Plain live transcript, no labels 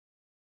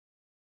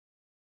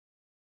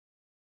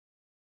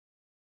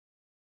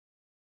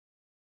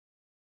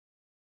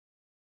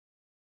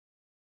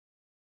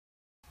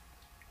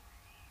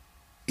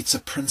It's a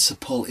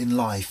principle in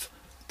life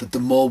that the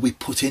more we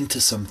put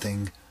into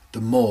something, the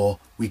more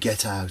we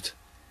get out.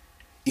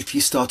 If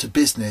you start a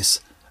business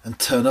and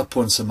turn up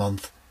once a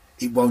month,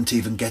 it won't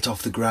even get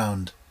off the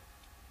ground.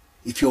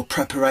 If your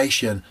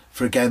preparation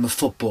for a game of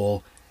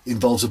football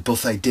involves a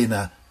buffet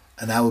dinner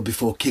an hour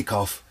before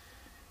kick-off,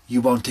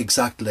 you won't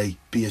exactly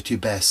be at your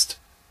best.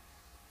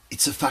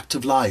 It's a fact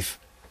of life,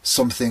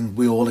 something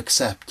we all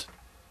accept.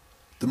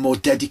 The more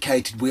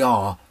dedicated we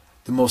are,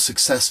 the more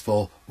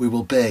successful we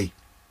will be.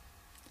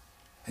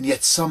 And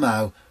yet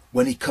somehow,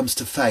 when it comes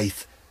to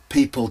faith,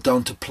 people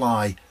don't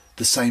apply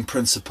the same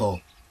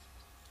principle.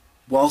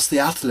 Whilst the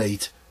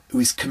athlete who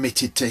is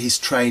committed to his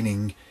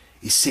training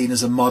is seen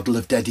as a model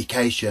of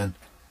dedication,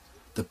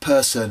 the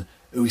person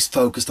who is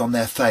focused on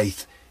their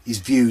faith is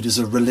viewed as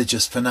a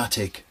religious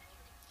fanatic.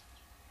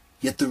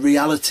 Yet the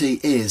reality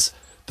is,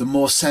 the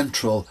more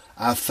central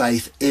our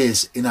faith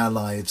is in our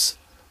lives,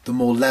 the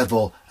more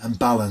level and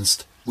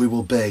balanced we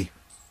will be.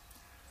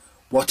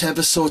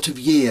 Whatever sort of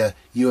year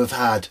you have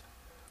had,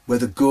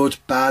 whether good,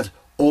 bad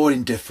or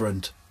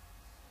indifferent,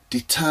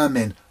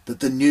 determine that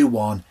the new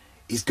one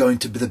is going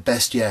to be the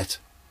best yet.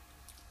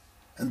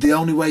 And the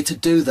only way to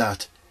do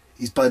that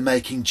is by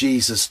making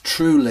Jesus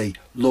truly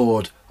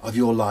Lord of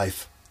your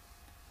life.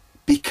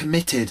 Be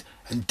committed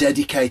and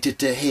dedicated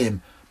to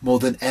Him more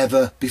than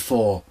ever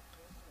before.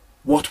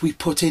 What we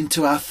put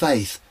into our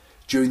faith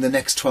during the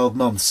next 12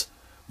 months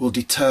will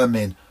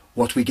determine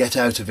what we get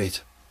out of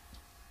it.